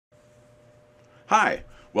Hi,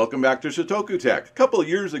 welcome back to Shotoku Tech. A couple of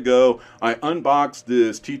years ago, I unboxed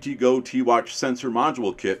this TTGO T-Watch sensor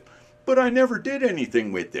module kit, but I never did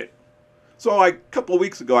anything with it. So a couple of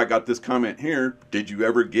weeks ago, I got this comment here, did you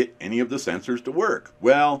ever get any of the sensors to work?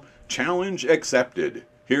 Well, challenge accepted.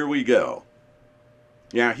 Here we go.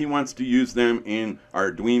 Yeah, he wants to use them in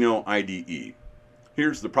Arduino IDE.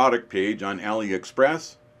 Here's the product page on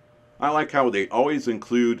AliExpress. I like how they always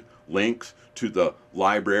include links to the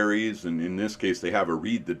libraries, and in this case they have a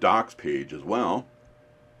read the docs page as well.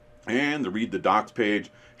 And the read the docs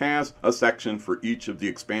page has a section for each of the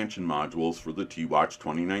expansion modules for the T-Watch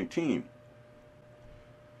 2019.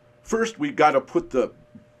 First, we've got to put the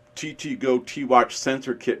TTGO T-Watch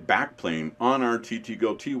sensor kit backplane on our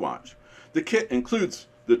TTGO T-Watch. The kit includes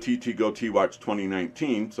the TTGO T-Watch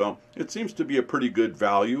 2019, so it seems to be a pretty good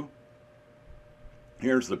value.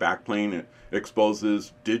 Here's the backplane. It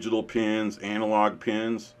exposes digital pins, analog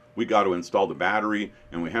pins. We got to install the battery,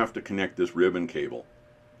 and we have to connect this ribbon cable.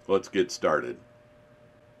 Let's get started.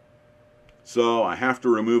 So I have to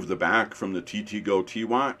remove the back from the TTGO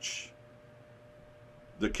T-Watch.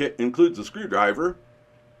 The kit includes a screwdriver.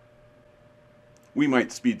 We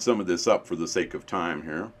might speed some of this up for the sake of time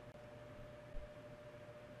here.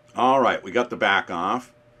 Alright, we got the back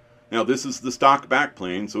off. Now this is the stock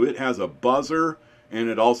backplane, so it has a buzzer and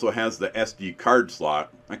it also has the SD card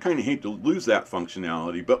slot. I kind of hate to lose that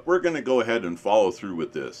functionality, but we're going to go ahead and follow through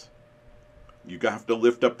with this. You have to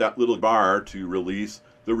lift up that little bar to release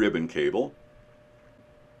the ribbon cable.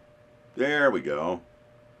 There we go.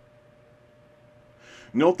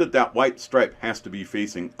 Note that that white stripe has to be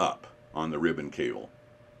facing up on the ribbon cable.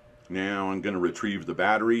 Now I'm going to retrieve the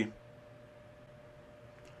battery.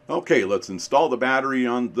 Okay, let's install the battery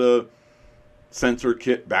on the sensor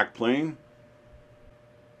kit backplane.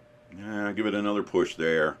 Give it another push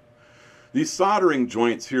there. These soldering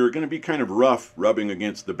joints here are going to be kind of rough rubbing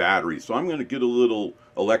against the battery, so I'm going to get a little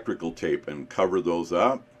electrical tape and cover those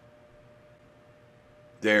up.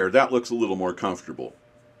 There, that looks a little more comfortable.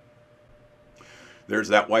 There's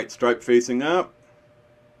that white stripe facing up.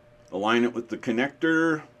 Align it with the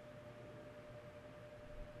connector.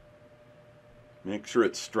 Make sure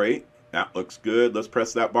it's straight. That looks good. Let's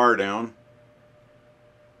press that bar down.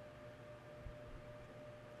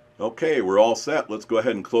 Okay, we're all set. Let's go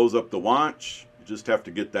ahead and close up the watch. You just have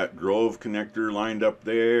to get that Grove connector lined up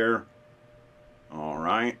there. All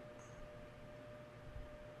right.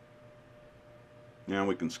 Now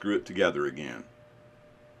we can screw it together again.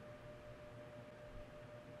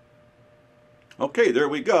 Okay, there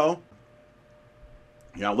we go.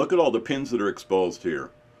 Now look at all the pins that are exposed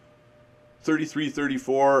here. 33,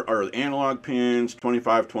 34 are analog pins,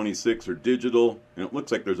 25, 26 are digital, and it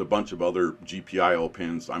looks like there's a bunch of other GPIO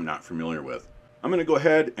pins I'm not familiar with. I'm going to go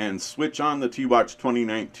ahead and switch on the T-Watch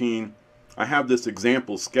 2019. I have this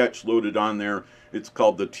example sketch loaded on there. It's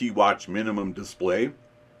called the T-Watch minimum display.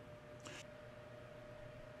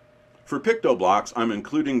 For PictoBlocks, I'm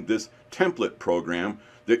including this template program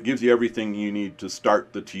that gives you everything you need to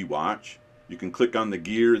start the T-Watch. You can click on the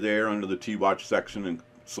gear there under the T-Watch section and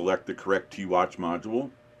select the correct T-Watch module.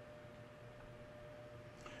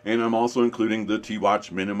 And I'm also including the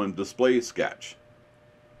T-Watch minimum display sketch.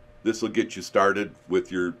 This will get you started with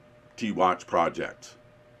your T-Watch project.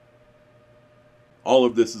 All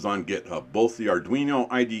of this is on GitHub, both the Arduino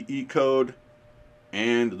IDE code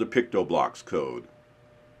and the PictoBlocks code.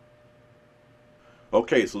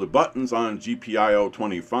 Okay, so the button's on GPIO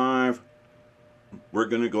 25. We're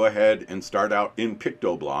going to go ahead and start out in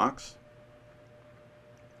PictoBlocks.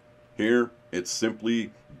 Here, it's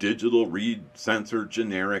simply digital read sensor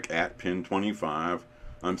generic at pin 25.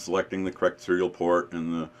 I'm selecting the correct serial port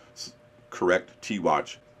and the correct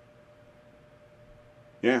T-Watch.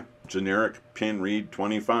 Yeah, generic pin read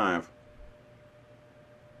 25.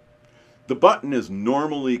 The button is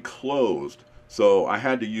normally closed, so I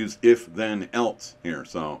had to use if then else here.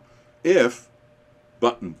 So if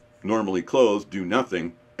button normally closed, do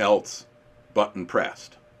nothing, else button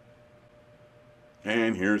pressed.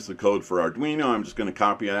 And here's the code for Arduino. I'm just going to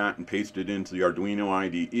copy that and paste it into the Arduino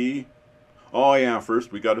IDE. Oh yeah,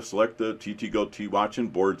 first we got to select the TTGO T-Watch in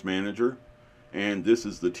Boards Manager. And this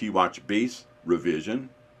is the T-Watch base revision.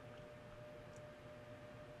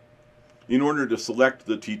 In order to select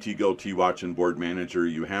the TTGO T-Watch in Board Manager,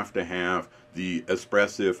 you have to have the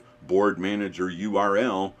Espressif Board Manager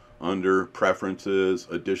URL under Preferences,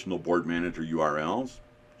 Additional Board Manager URLs.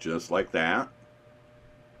 Just like that.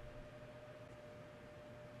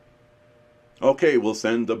 Okay, we'll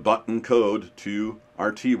send the button code to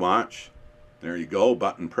our T-Watch. There you go,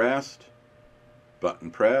 button pressed.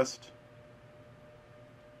 Button pressed.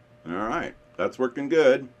 All right, that's working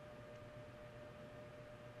good.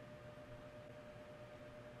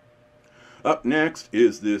 Up next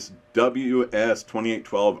is this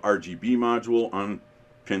WS2812 RGB module on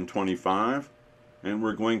pin 25, and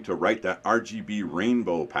we're going to write that RGB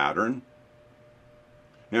rainbow pattern.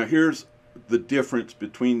 Now here's the difference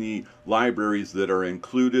between the libraries that are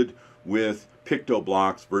included with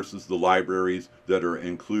PictoBlocks versus the libraries that are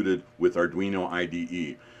included with Arduino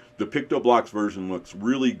IDE. The PictoBlocks version looks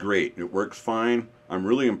really great. It works fine. I'm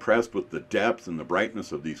really impressed with the depth and the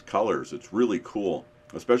brightness of these colors. It's really cool,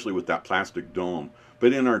 especially with that plastic dome.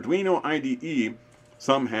 But in Arduino IDE,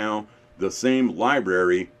 somehow the same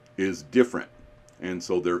library is different. And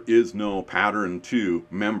so there is no pattern 2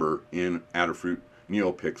 member in Adafruit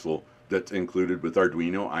NeoPixel that's included with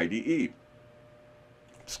Arduino IDE.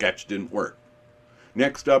 Sketch didn't work.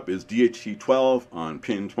 Next up is DHT12 on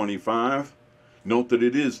pin 25. Note that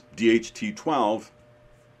it is DHT12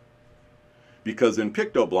 because in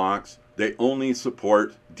PictoBlocks they only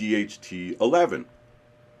support DHT11.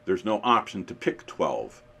 There's no option to pick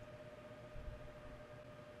 12.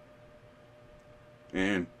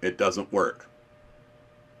 And it doesn't work.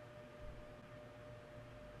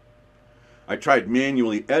 I tried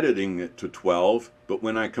manually editing it to 12, but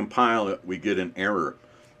when I compile it, we get an error.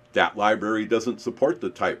 That library doesn't support the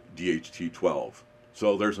type DHT12.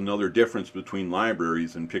 So there's another difference between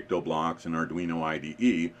libraries in PictoBlocks and Arduino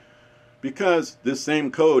IDE, because this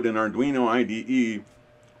same code in Arduino IDE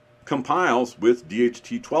compiles with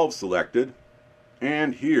DHT12 selected,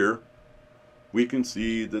 and here we can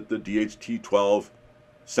see that the DHT12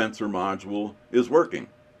 sensor module is working.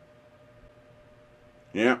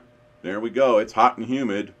 Yeah, there we go. It's hot and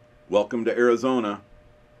humid. Welcome to Arizona.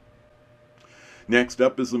 Next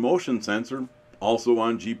up is the motion sensor, also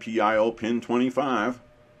on GPIO pin 25.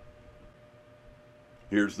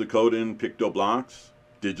 Here's the code in PictoBlocks.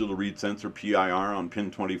 Digital read sensor PIR on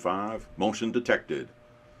pin 25. Motion detected.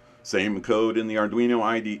 Same code in the Arduino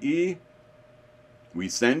IDE. We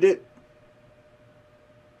send it.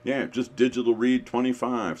 Yeah, just digital read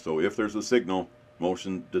 25. So if there's a signal,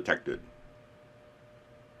 motion detected.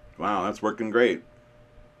 Wow, that's working great.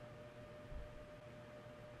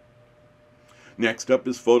 Next up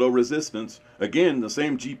is photoresistance. Again, the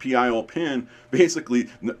same GPIO pin. Basically,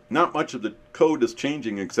 not much of the code is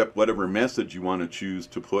changing except whatever message you want to choose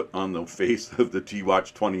to put on the face of the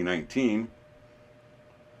TWatch 2019.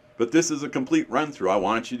 But this is a complete run-through. I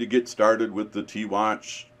want you to get started with the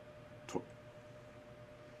TWatch.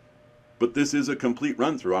 But this is a complete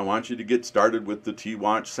run-through. I want you to get started with the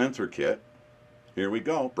TWatch sensor kit. Here we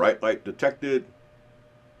go. Bright light detected.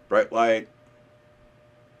 Bright light.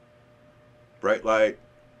 Bright light.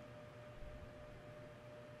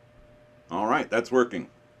 All right, that's working.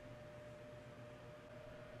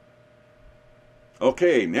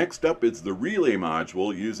 Okay, next up is the relay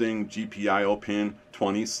module using GPIO pin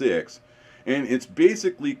 26. And it's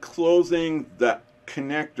basically closing the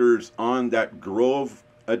connectors on that Grove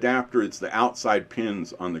adapter. It's the outside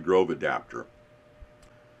pins on the Grove adapter.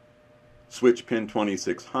 Switch pin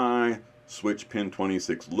 26 high, switch pin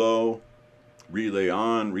 26 low, relay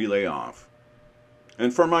on, relay off.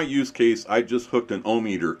 And for my use case, I just hooked an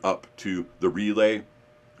ohmmeter up to the relay,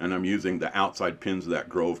 and I'm using the outside pins of that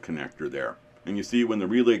Grove connector there. And you see when the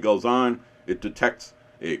relay goes on, it detects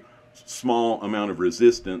a small amount of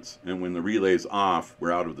resistance, and when the relay's off,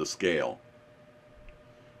 we're out of the scale.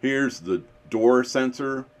 Here's the door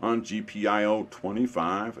sensor on GPIO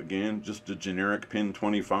 25. Again, just a generic pin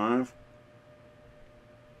 25.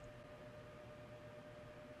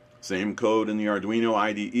 Same code in the Arduino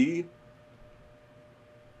IDE.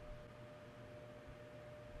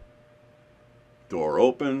 Door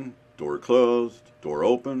open, door closed, door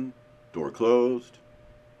open, door closed.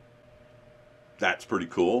 That's pretty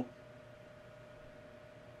cool.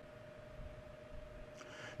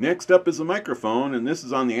 Next up is a microphone, and this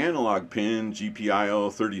is on the analog pin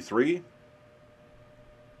GPIO 33.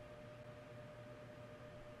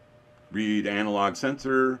 Read analog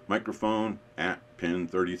sensor, microphone at pin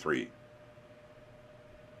 33.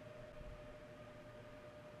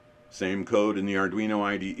 Same code in the Arduino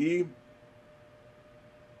IDE.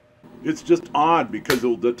 It's just odd because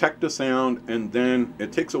it'll detect a sound and then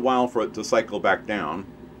it takes a while for it to cycle back down.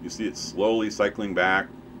 You see it slowly cycling back,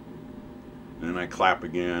 and then I clap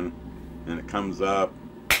again and it comes up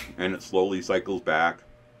and it slowly cycles back.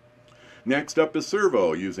 Next up is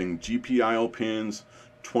Servo using GPIO pins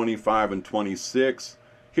 25 and 26.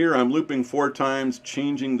 Here I'm looping 4 times,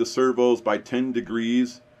 changing the servos by 10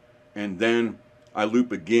 degrees, and then I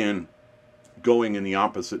loop again going in the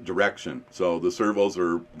opposite direction. So the servos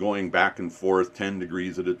are going back and forth 10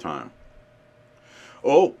 degrees at a time.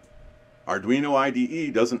 Oh, Arduino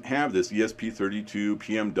IDE doesn't have this ESP32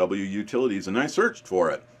 PMW utilities, and I searched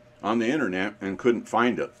for it. on the internet and couldn't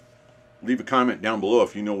find it. Leave a comment down below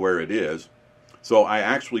if you know where it is. So I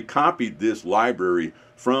actually copied this library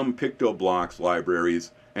from PictoBlock's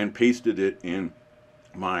libraries and pasted it in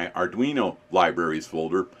my Arduino libraries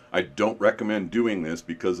folder. I don't recommend doing this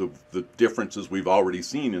because of the differences we've already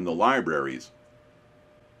seen in the libraries.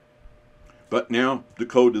 But now the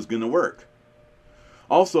code is going to work.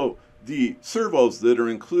 Also, the servos that are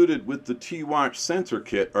included with the TWatch sensor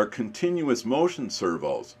kit are continuous motion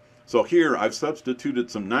servos. So here I've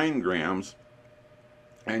substituted some 9 grams,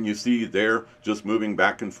 and you see they're just moving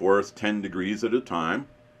back and forth 10 degrees at a time.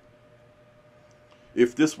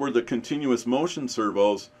 If this were the continuous motion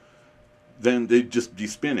servos, then they'd just be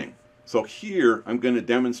spinning. So here I'm going to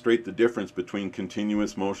demonstrate the difference between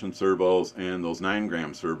continuous motion servos and those 9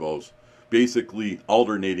 gram servos, basically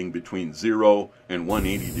alternating between 0 and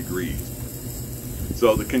 180 degrees.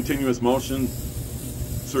 So the continuous motion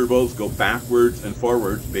servos go backwards and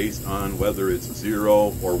forwards based on whether it's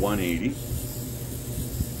 0 or 180.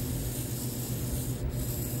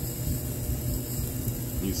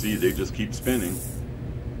 You see they just keep spinning.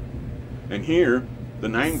 And here, the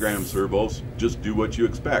 9 gram servos just do what you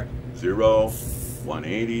expect. 0,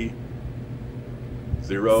 180,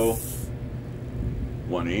 0,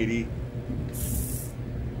 180.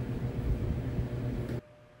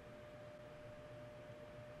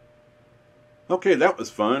 Okay, that was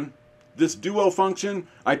fun. This duo function,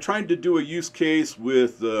 I tried to do a use case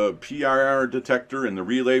with the PIR detector and the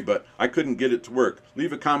relay, but I couldn't get it to work.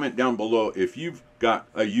 Leave a comment down below if you've got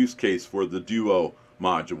a use case for the duo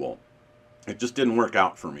module. It just didn't work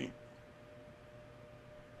out for me.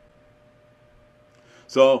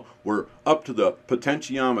 So we're up to the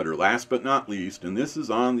potentiometer, last but not least, and this is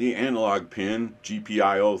on the analog pin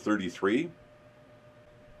GPIO 33.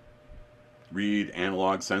 Read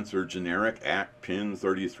analog sensor generic at pin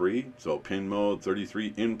 33, so pin mode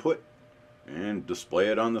 33 input, and display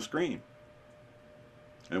it on the screen.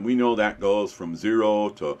 And we know that goes from 0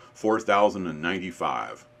 to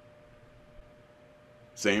 4095.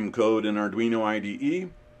 Same code in Arduino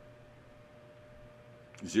IDE.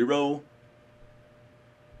 0,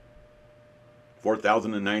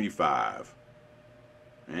 4095.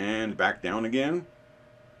 And back down again.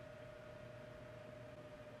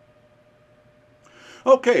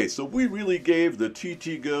 Okay, so we really gave the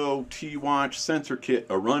TTGO TWatch sensor kit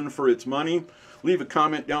a run for its money. Leave a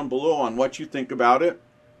comment down below on what you think about it.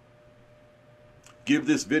 Give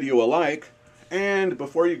this video a like. And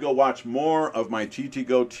before you go watch more of my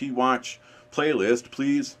TTGO TWatch playlist,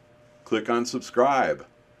 please click on subscribe.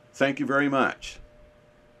 Thank you very much.